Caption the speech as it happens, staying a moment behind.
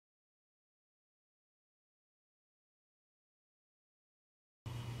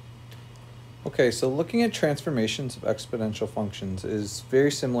Okay, so looking at transformations of exponential functions is very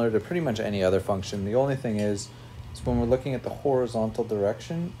similar to pretty much any other function. The only thing is when we're looking at the horizontal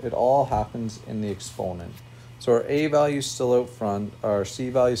direction, it all happens in the exponent. So our a value is still out front, our c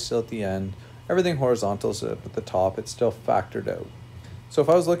value is still at the end, everything horizontal is up at the top, it's still factored out. So if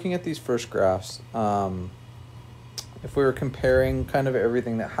I was looking at these first graphs, if we were comparing kind of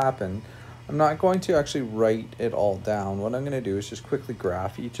everything that happened, I'm not going to actually write it all down. What I'm going to do is just quickly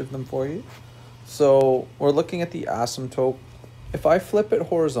graph each of them for you. So we're looking at the asymptote. If I flip it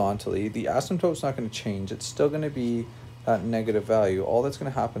horizontally, the asymptote's not going to change. It's still going to be at negative value. All that's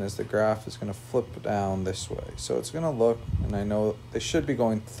going to happen is the graph is going to flip down this way. So it's going to look, and I know they should be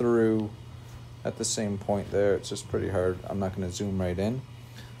going through at the same point there. It's just pretty hard. I'm not going to zoom right in.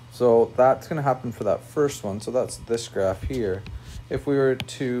 So that's going to happen for that first one. So that's this graph here. If we were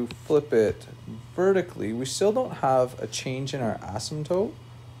to flip it vertically, we still don't have a change in our asymptote.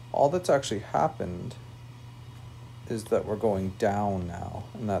 All that's actually happened is that we're going down now,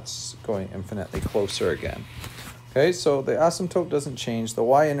 and that's going infinitely closer again. Okay, so the asymptote doesn't change. The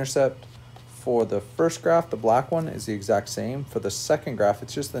y-intercept for the first graph, the black one, is the exact same. For the second graph,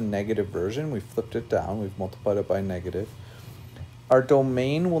 it's just the negative version. We flipped it down. We've multiplied it by negative. Our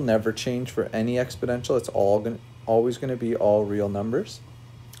domain will never change for any exponential. It's always going to be all real numbers.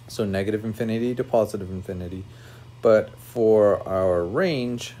 So negative infinity to positive infinity. But for our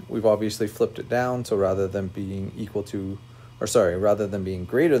range, we've obviously flipped it down. So rather than being rather than being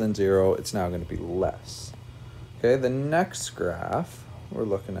greater than 0, it's now going to be less. Okay, the next graph we're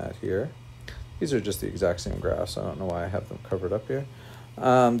looking at here, these are just the exact same graphs. I don't know why I have them covered up here.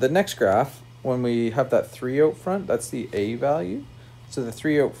 The next graph, when we have that 3 out front, that's the a value. So the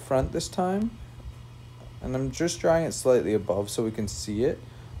 3 out front this time, and I'm just drawing it slightly above so we can see it,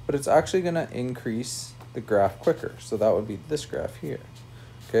 but it's actually going to increase the graph quicker. So that would be this graph here.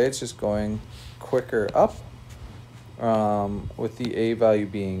 Okay, it's just going quicker up. With the a value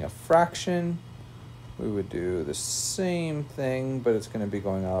being a fraction, we would do the same thing, but it's going to be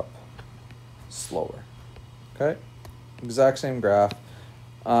going up slower. Okay, exact same graph.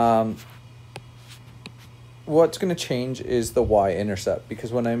 What's going to change is the y-intercept,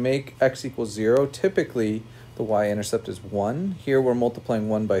 because when I make x equals 0, typically the y-intercept is 1. Here we're multiplying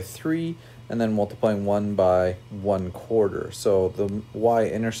 1 by 3 and then multiplying 1 by 1/4. So the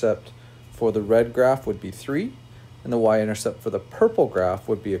y-intercept for the red graph would be 3, and the y-intercept for the purple graph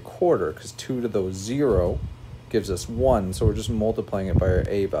would be 1/4, because 2 to the 0 gives us 1. So we're just multiplying it by our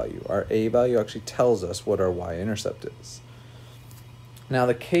a value. Our a value actually tells us what our y-intercept is. Now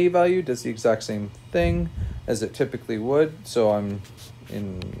the k value does the exact same thing as it typically would. So I'm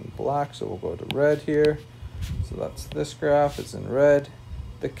in black, so we'll go to red here. So that's this graph, it's in red.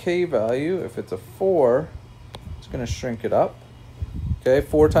 The k value, if it's a 4, it's going to shrink it up. Okay,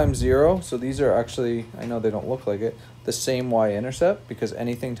 4 times 0, so these are actually, I know they don't look like it, the same y-intercept, because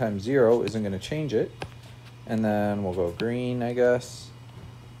anything times 0 isn't going to change it. And then we'll go green, I guess.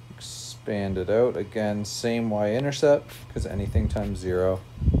 Expand it out. Again, same y-intercept, because anything times 0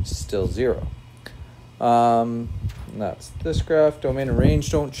 is still 0. That's this graph. Domain and range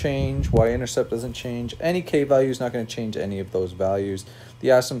don't change. Y-intercept doesn't change. Any k value is not going to change any of those values. The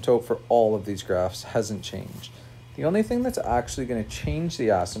asymptote for all of these graphs hasn't changed. The only thing that's actually going to change the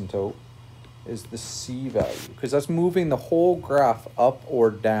asymptote is the c value, because that's moving the whole graph up or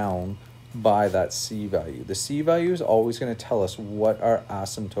down by that c value. The c value is always going to tell us what our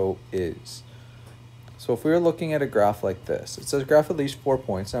asymptote is. So if we were looking at a graph like this, it says graph at least 4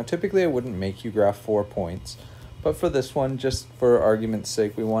 points. Now typically I wouldn't make you graph 4 points, but for this one, just for argument's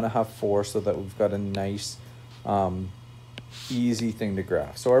sake, we want to have 4 so that we've got a nice easy thing to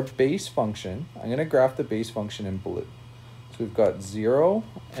graph. So our base function, I'm going to graph the base function in blue. So we've got 0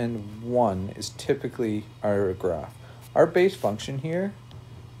 and 1 is typically our graph. Our base function here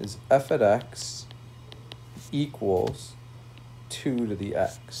is f at x equals 2 to the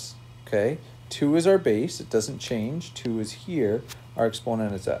x. Okay, 2 is our base, it doesn't change. 2 is here, our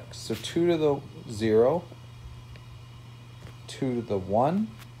exponent is x. So 2 to the 0, 2 to the 1,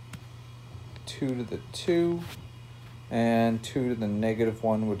 2 to the 2, and 2 to the negative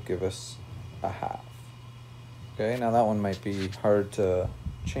 1 would give us a half. Okay, now that one might be hard to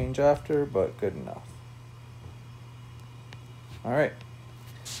change after, but good enough. All right.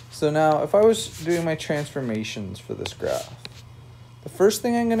 So now if I was doing my transformations for this graph, the first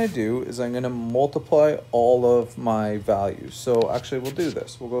thing I'm going to do is I'm going to multiply all of my values. So actually we'll do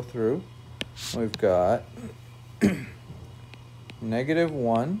this. We'll go through. We've got negative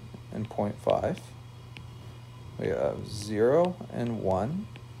 1 and 0.5. We have 0 and 1,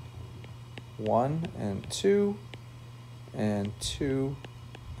 1 and 2, and 2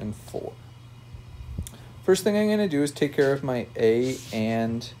 and 4. First thing I'm going to do is take care of my A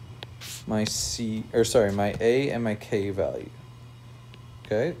and my my A and my K value.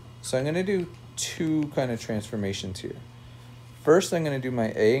 Okay, so I'm going to do two kind of transformations here. First, I'm going to do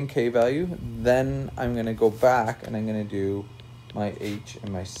my A and K value, then I'm going to go back and I'm going to do my H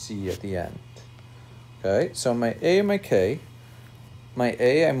and my C at the end. Okay, so my A and my K, my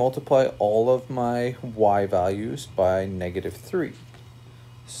A, I multiply all of my Y values by -3.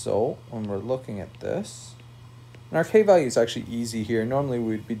 So when we're looking at this, and our K value is actually easy here. Normally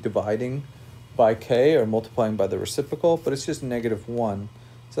we'd be dividing by K or multiplying by the reciprocal, but it's just -1.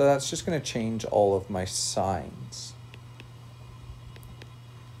 So that's just going to change all of my signs.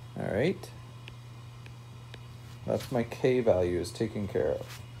 All right. That's my K value is taken care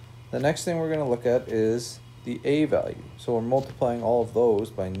of. The next thing we're going to look at is the A value. So we're multiplying all of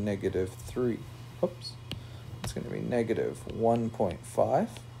those by -3. Oops. It's going to be -1.5,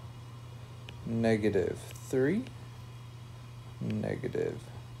 -3,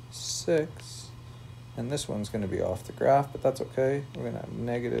 -6, and this one's going to be off the graph, but that's okay. We're going to have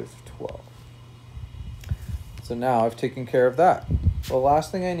 -12. So now I've taken care of that. The last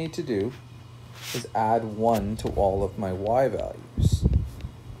thing I need to do is add 1 to all of my Y values.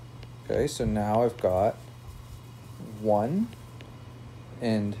 Okay, so now I've got 1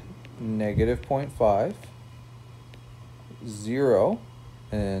 and -0.5, 0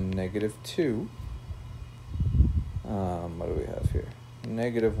 and -2. What do we have here?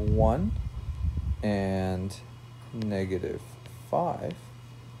 -1 and -5,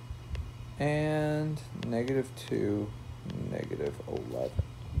 and -2, -11.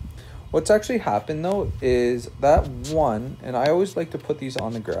 What's actually happened though is that 1, and I always like to put these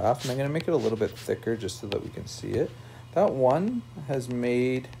on the graph, and I'm going to make it a little bit thicker just so that we can see it. That 1 has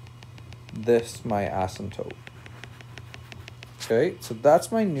made this my asymptote. Okay, so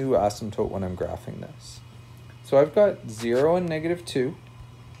that's my new asymptote when I'm graphing this. So I've got 0 and -2.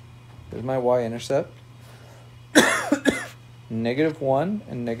 There's my y-intercept. -1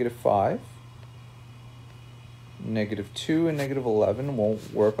 and -5. -2 and -11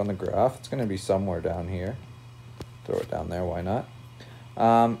 won't work on the graph. It's going to be somewhere down here. Throw it down there, why not?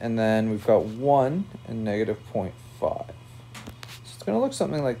 And then we've got 1 and -0.5. So it's going to look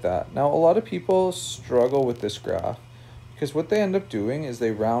something like that. Now, a lot of people struggle with this graph because what they end up doing is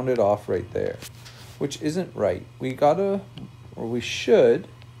they round it off right there, which isn't right. We should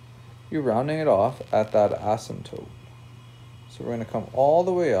be rounding it off at that asymptote. So we're going to come all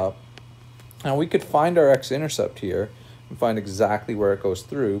the way up. Now we could find our x-intercept here and find exactly where it goes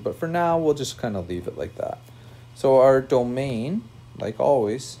through, but for now we'll just kind of leave it like that. So our domain, like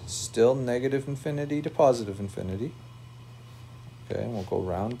always, still -infinity to +infinity. Okay, and we'll go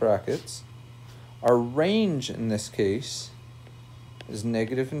round brackets. Our range in this case is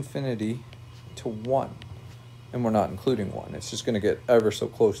 -infinity to 1, and we're not including 1. It's just going to get ever so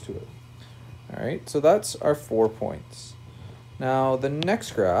close to it. All right, so that's our 4 points. Now the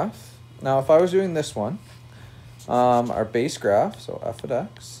next graph, now if I was doing this one, our base graph, so f of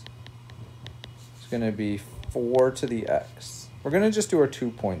x, is going to be 4 to the x. We're going to just do our 2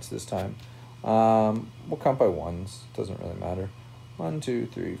 points this time. We'll count by ones, doesn't really matter. 1, 2,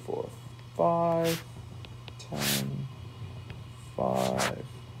 3, 4, 5, 10, 5,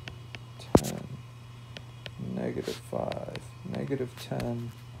 10, -5,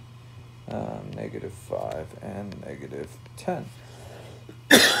 -10, -5, and -10.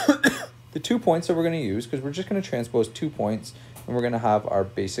 The 2 points that we're going to use, because we're just going to transpose 2 points, and we're going to have our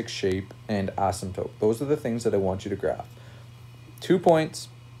basic shape and asymptote. Those are the things that I want you to graph. 2 points,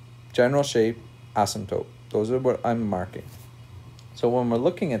 general shape, asymptote. Those are what I'm marking. So when we're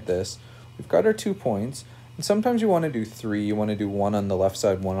looking at this, we've got our 2 points, and sometimes you want to do 3. You want to do 1 on the left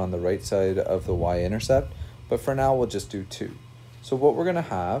side, 1 on the right side of the y-intercept, but for now we'll just do 2. So what we're going to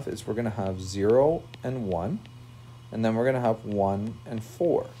have is we're going to have 0 and 1, and then we're going to have 1 and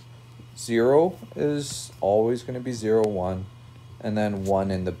 4. 0 is always going to be 0, 1, and then 1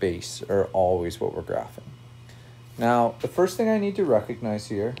 in the base are always what we're graphing. Now, the first thing I need to recognize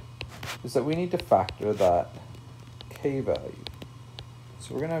here is that we need to factor that k value.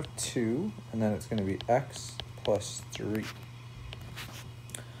 So we're going to have 2, and then it's going to be x plus 3.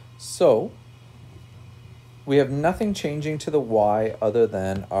 So we have nothing changing to the y other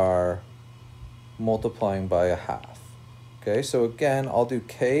than our multiplying by a half. Okay, so again, I'll do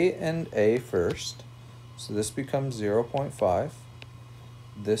k and a first. So this becomes 0.5.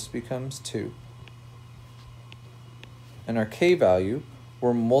 This becomes 2. And our k value,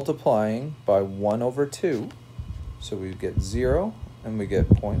 we're multiplying by 1 over 2. So we get 0 and we get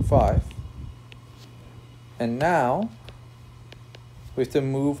 0.5. And now we have to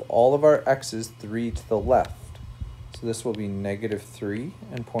move all of our x's 3 to the left. So this will be -3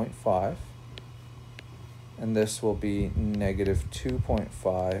 and 0.5. And this will be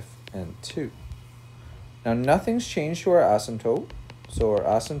 -2.5 and 2. Now nothing's changed to our asymptote. So our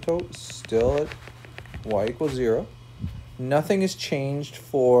asymptote is still at y equals 0. Nothing is changed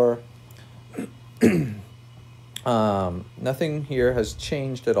for, nothing here has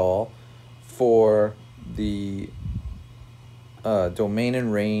changed at all for the domain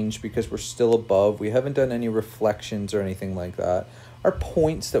and range because we're still above. We haven't done any reflections or anything like that. Our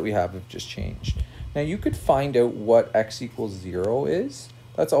points that we have just changed. Now you could find out what x equals 0 is.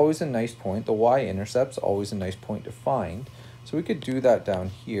 That's always a nice point. The y-intercept's always a nice point to find. So we could do that down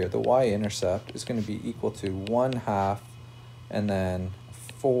here. The y-intercept is going to be equal to 1/2 and then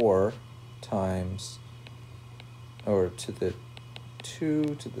 4 times, or to the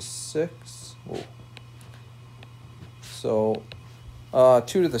 2 to the 6. Whoa. So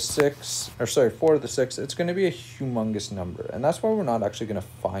 2 to the 6, or sorry, 4 to the 6, it's going to be a humongous number. And that's why we're not actually going to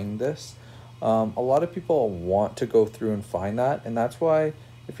find this. A lot of people want to go through and find that. And that's why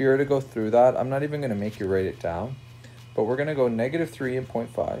if you were to go through that, I'm not even going to make you write it down. But we're going to go -3 and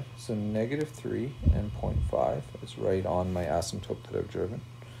 0.5. So -3 and 0.5 is right on my asymptote that I've driven.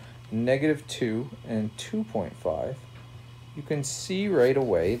 -2 and 2.5. You can see right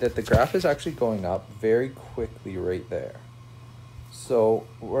away that the graph is actually going up very quickly right there. So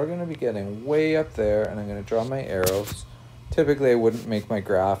we're going to be getting way up there, and I'm going to draw my arrows. Typically, I wouldn't make my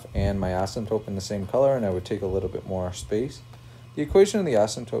graph and my asymptote in the same color, and I would take a little bit more space. The equation of the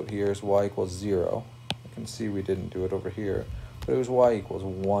asymptote here is y equals 0. You can see we didn't do it over here, but it was y equals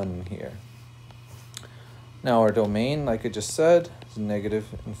 1 here. Now our domain, like I just said, is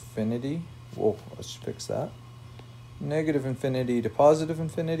 -infinity. Whoa, let's fix that. -infinity to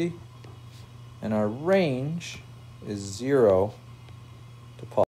 +infinity. And our range is 0 to